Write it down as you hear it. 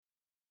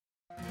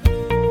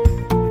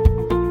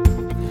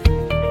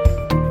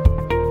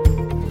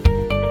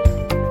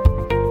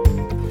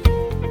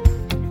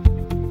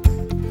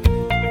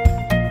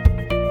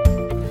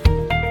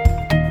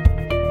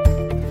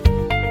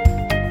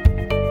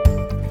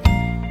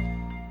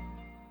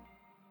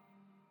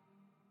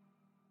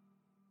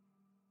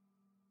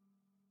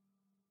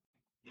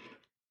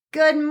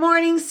Good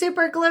morning,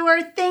 Super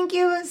Gluer. Thank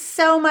you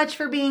so much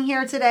for being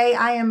here today.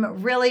 I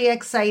am really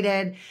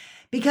excited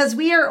because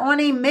we are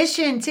on a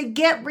mission to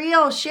get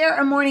real, share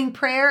a morning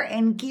prayer,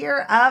 and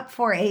gear up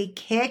for a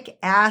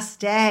kick-ass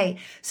day.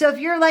 So if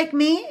you're like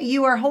me,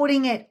 you are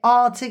holding it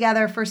all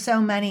together for so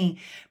many.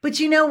 But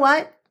you know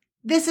what?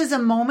 This is a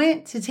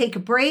moment to take a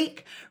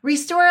break,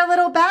 restore a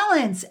little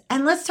balance,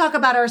 and let's talk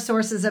about our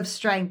sources of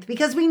strength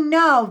because we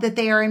know that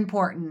they are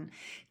important.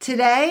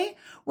 Today,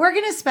 we're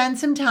going to spend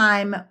some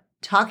time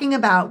talking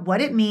about what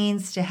it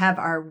means to have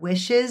our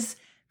wishes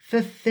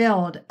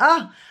fulfilled.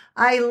 Oh,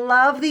 I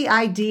love the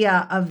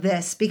idea of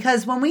this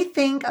because when we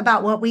think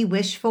about what we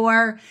wish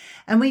for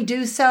and we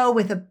do so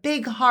with a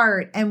big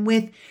heart and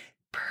with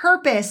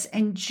purpose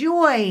and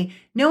joy,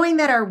 knowing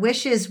that our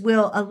wishes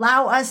will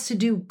allow us to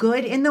do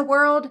good in the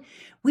world,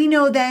 we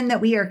know then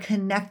that we are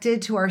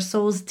connected to our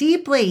souls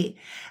deeply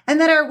and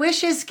that our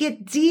wishes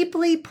get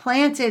deeply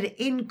planted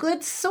in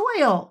good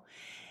soil,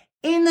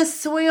 in the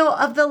soil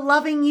of the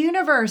loving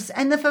universe,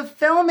 and the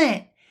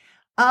fulfillment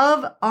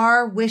of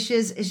our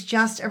wishes is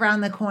just around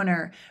the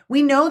corner.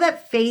 We know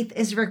that faith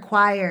is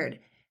required.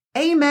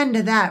 Amen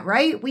to that,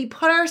 right? We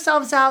put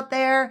ourselves out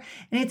there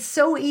and it's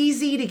so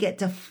easy to get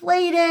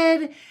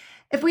deflated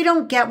if we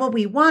don't get what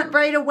we want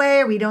right away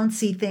or we don't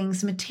see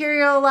things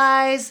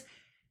materialize.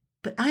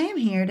 But I am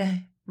here to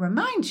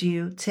remind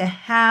you to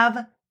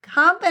have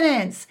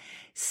confidence.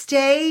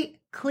 Stay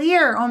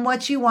clear on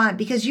what you want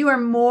because you are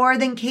more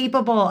than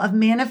capable of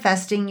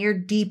manifesting your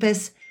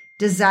deepest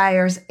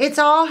desires. It's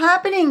all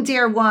happening,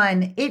 dear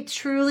one. It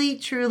truly,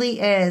 truly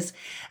is.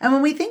 And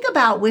when we think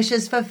about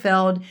wishes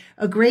fulfilled,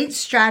 a great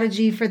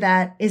strategy for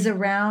that is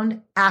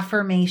around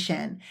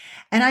affirmation.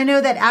 And I know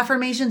that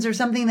affirmations are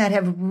something that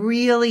have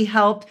really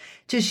helped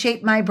to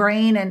shape my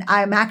brain. And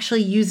I'm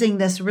actually using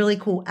this really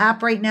cool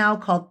app right now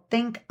called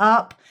Think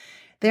Up.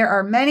 There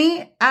are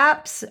many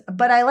apps,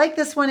 but I like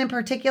this one in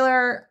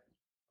particular.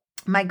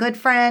 My good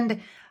friend,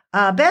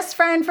 best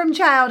friend from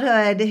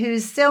childhood,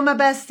 who's still my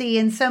bestie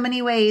in so many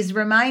ways,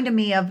 reminded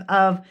me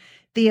of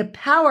the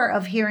power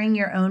of hearing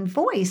your own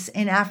voice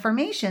in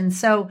affirmation.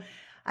 So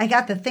I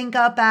got the Think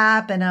Up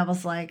app and I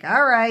was like,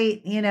 all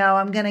right,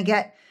 I'm going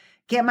to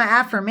get my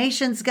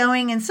affirmations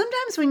going. And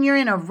sometimes when you're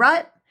in a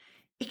rut,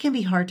 it can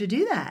be hard to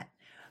do that.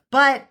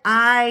 But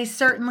I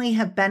certainly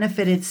have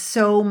benefited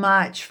so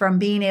much from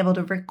being able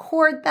to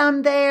record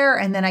them there.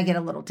 And then I get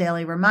a little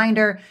daily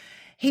reminder.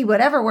 Hey,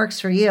 whatever works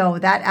for you,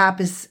 that app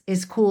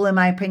is cool in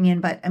my opinion,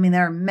 but I mean,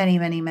 there are many,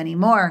 many, many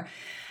more.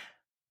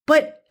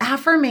 But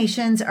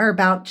affirmations are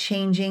about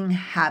changing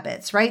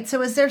habits, right?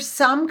 So is there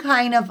some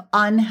kind of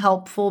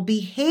unhelpful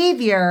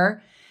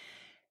behavior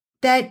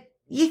that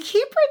you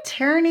keep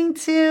returning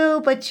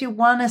to, but you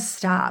want to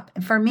stop?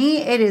 And for me,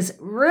 it is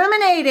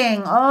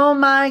ruminating. Oh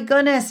my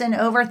goodness. And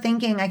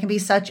overthinking. I can be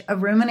such a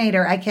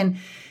ruminator. I can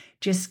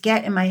just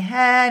get in my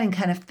head and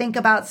kind of think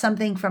about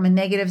something from a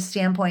negative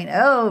standpoint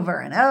over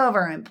and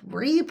over and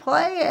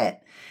replay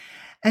it.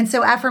 And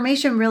so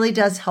affirmation really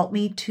does help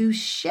me to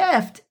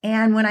shift.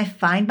 And when I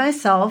find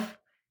myself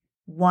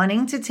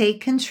wanting to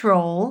take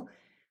control,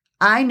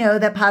 I know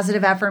that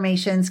positive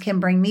affirmations can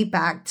bring me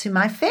back to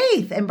my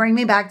faith and bring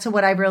me back to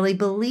what I really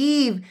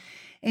believe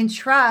and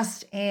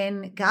trust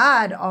in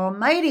God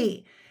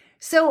Almighty.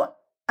 So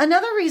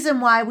another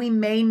reason why we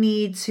may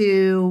need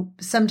to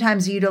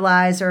sometimes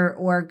utilize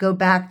or go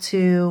back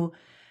to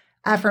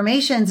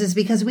affirmations is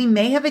because we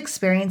may have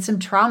experienced some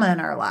trauma in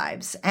our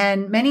lives.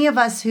 And many of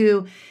us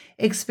who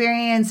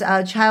experience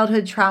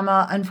childhood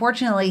trauma,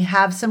 unfortunately,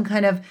 have some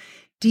kind of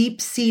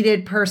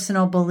deep-seated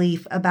personal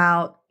belief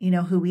about,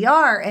 who we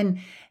are.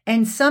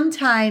 And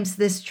sometimes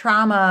this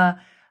trauma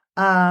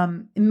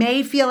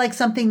may feel like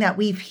something that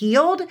we've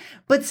healed,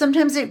 but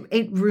sometimes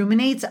it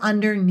ruminates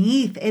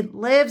underneath. It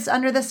lives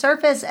under the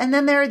surface. And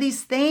then there are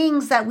these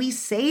things that we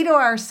say to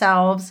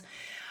ourselves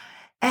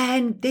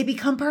and they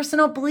become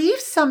personal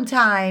beliefs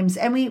sometimes.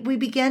 And we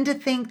begin to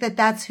think that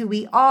that's who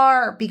we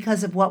are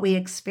because of what we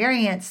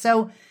experience.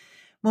 So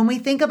when we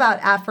think about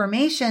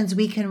affirmations,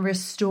 we can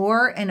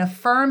restore and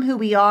affirm who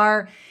we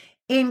are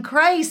in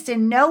Christ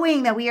and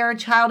knowing that we are a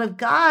child of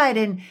God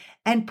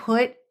and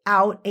put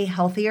out a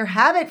healthier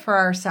habit for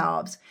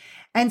ourselves.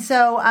 And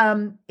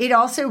so it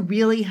also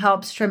really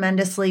helps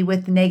tremendously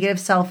with negative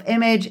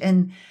self-image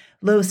and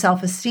low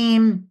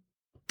self-esteem.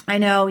 I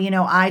know,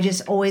 I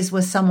just always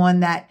was someone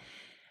that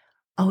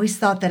always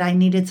thought that I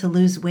needed to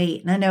lose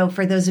weight. And I know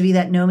for those of you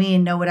that know me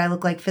and know what I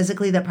look like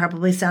physically, that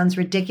probably sounds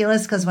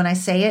ridiculous because when I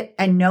say it,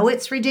 I know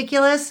it's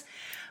ridiculous,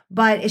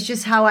 but it's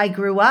just how I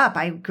grew up.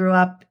 I grew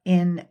up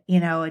in,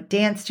 a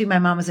dance too. My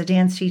mom was a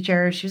dance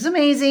teacher. She was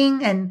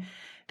amazing. And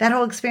that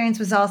whole experience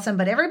was awesome,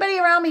 but everybody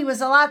around me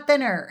was a lot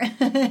thinner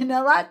and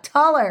a lot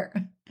taller.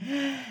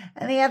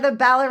 And they had the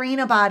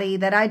ballerina body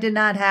that I did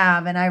not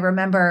have. And I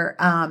remember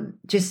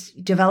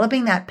just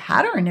developing that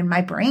pattern in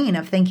my brain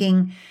of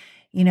thinking,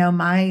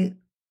 my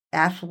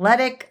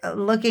athletic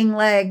looking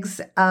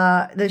legs,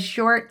 the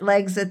short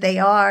legs that they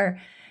are,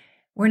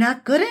 were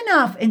not good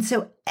enough. And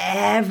so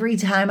every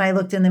time I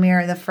looked in the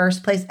mirror, the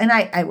first place, and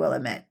I will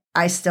admit,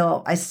 I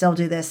still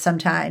do this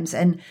sometimes.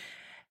 And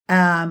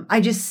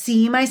I just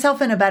see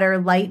myself in a better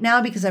light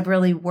now because I've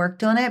really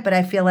worked on it. But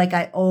I feel like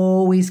I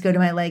always go to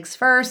my legs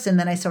first, and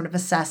then I sort of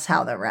assess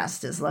how the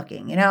rest is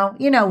looking. We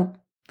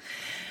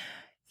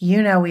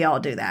all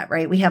do that,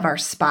 right? We have our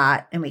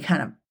spot and we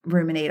kind of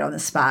ruminate on the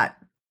spot.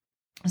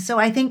 So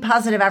I think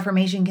positive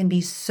affirmation can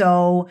be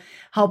so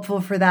helpful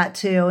for that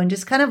too. And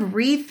just kind of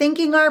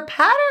rethinking our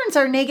patterns,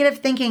 our negative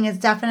thinking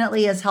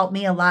definitely has helped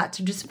me a lot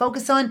to just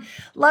focus on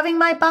loving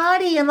my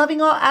body and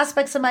loving all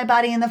aspects of my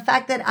body, and the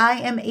fact that I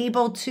am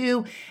able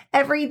to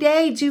every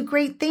day do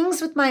great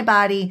things with my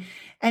body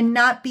and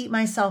not beat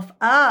myself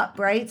up,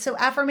 right? So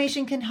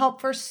affirmation can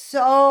help for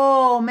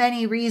so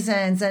many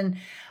reasons. And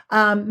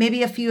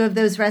maybe a few of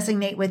those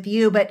resonate with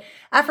you, but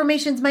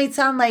affirmations might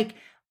sound like,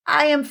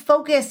 I am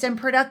focused and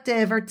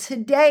productive, or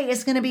today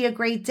is going to be a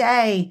great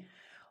day,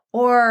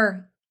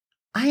 or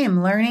I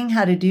am learning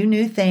how to do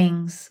new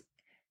things.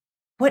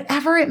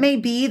 Whatever it may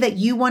be that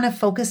you want to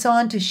focus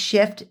on to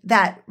shift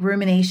that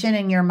rumination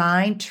in your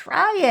mind,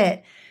 try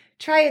it.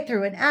 Try it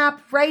through an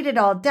app, write it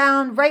all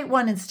down, write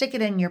one and stick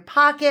it in your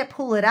pocket,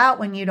 pull it out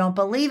when you don't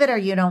believe it or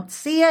you don't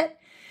see it.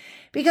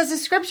 Because the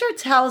scripture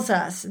tells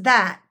us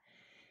that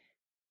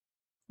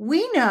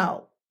we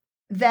know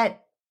that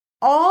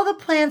all the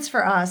plans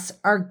for us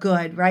are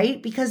good,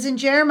 right? Because in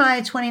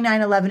Jeremiah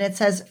 29:11, it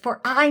says, "For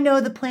I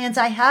know the plans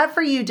I have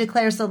for you,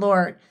 declares the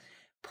Lord,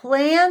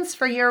 plans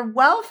for your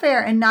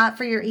welfare and not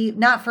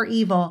for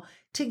evil,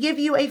 to give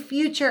you a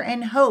future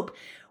and hope."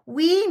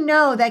 We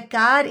know that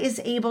God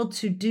is able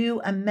to do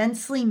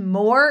immensely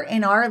more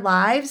in our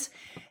lives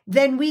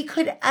than we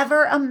could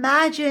ever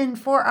imagine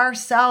for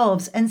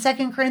ourselves. And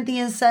 2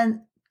 Corinthians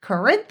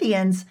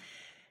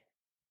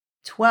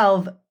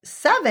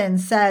 12:7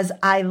 says,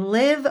 "I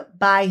live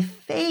by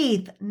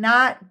faith,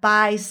 not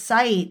by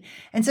sight."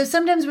 And so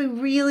sometimes we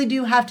really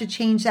do have to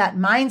change that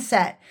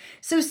mindset.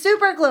 So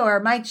super gluer,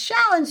 my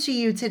challenge to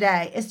you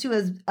today is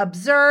to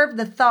observe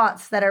the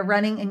thoughts that are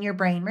running in your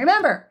brain.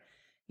 Remember,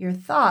 your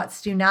thoughts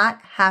do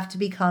not have to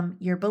become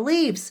your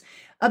beliefs.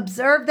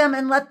 Observe them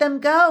and let them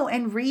go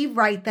and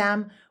rewrite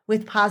them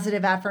with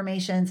positive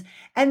affirmations.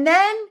 And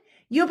then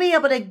you'll be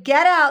able to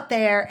get out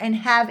there and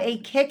have a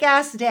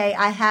kick-ass day.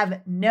 I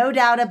have no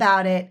doubt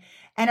about it.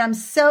 And I'm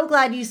so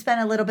glad you spent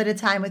a little bit of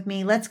time with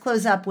me. Let's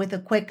close up with a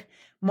quick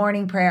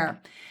morning prayer.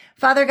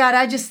 Father God,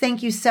 I just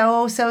thank you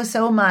so, so,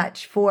 so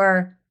much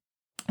for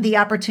the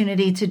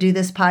opportunity to do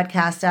this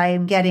podcast. I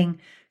am getting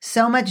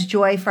so much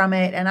joy from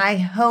it. And I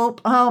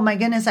hope, oh my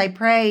goodness, I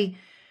pray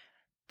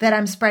that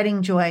I'm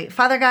spreading joy.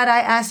 Father God, I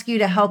ask you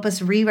to help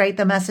us rewrite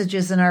the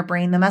messages in our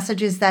brain, the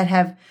messages that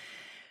have,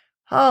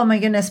 oh my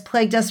goodness,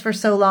 plagued us for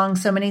so long.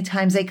 So many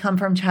times they come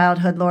from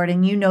childhood, Lord,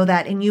 and you know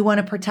that, and you want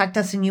to protect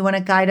us, and you want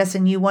to guide us,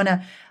 and you want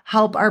to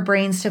help our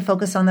brains to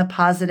focus on the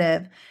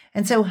positive.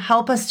 And so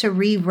help us to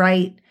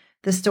rewrite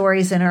the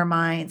stories in our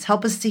minds.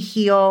 Help us to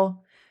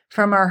heal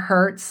from our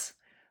hurts.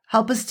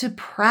 Help us to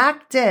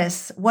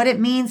practice what it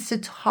means to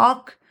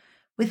talk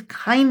with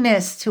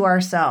kindness to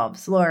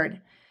ourselves, Lord,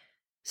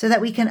 so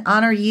that we can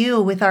honor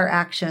you with our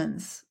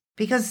actions.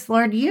 Because,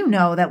 Lord, you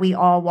know that we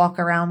all walk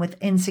around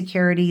with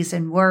insecurities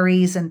and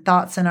worries and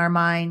thoughts in our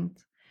mind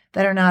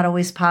that are not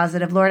always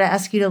positive. Lord, I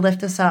ask you to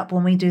lift us up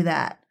when we do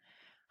that.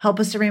 Help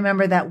us to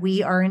remember that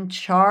we are in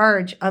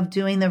charge of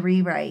doing the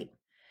rewrite,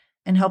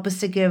 and help us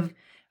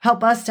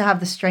to have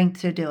the strength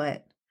to do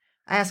it.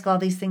 I ask all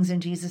these things in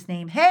Jesus'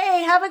 name.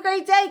 Hey, have a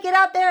great day. Get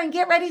out there and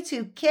get ready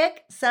to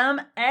kick some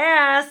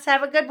ass.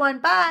 Have a good one.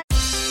 Bye.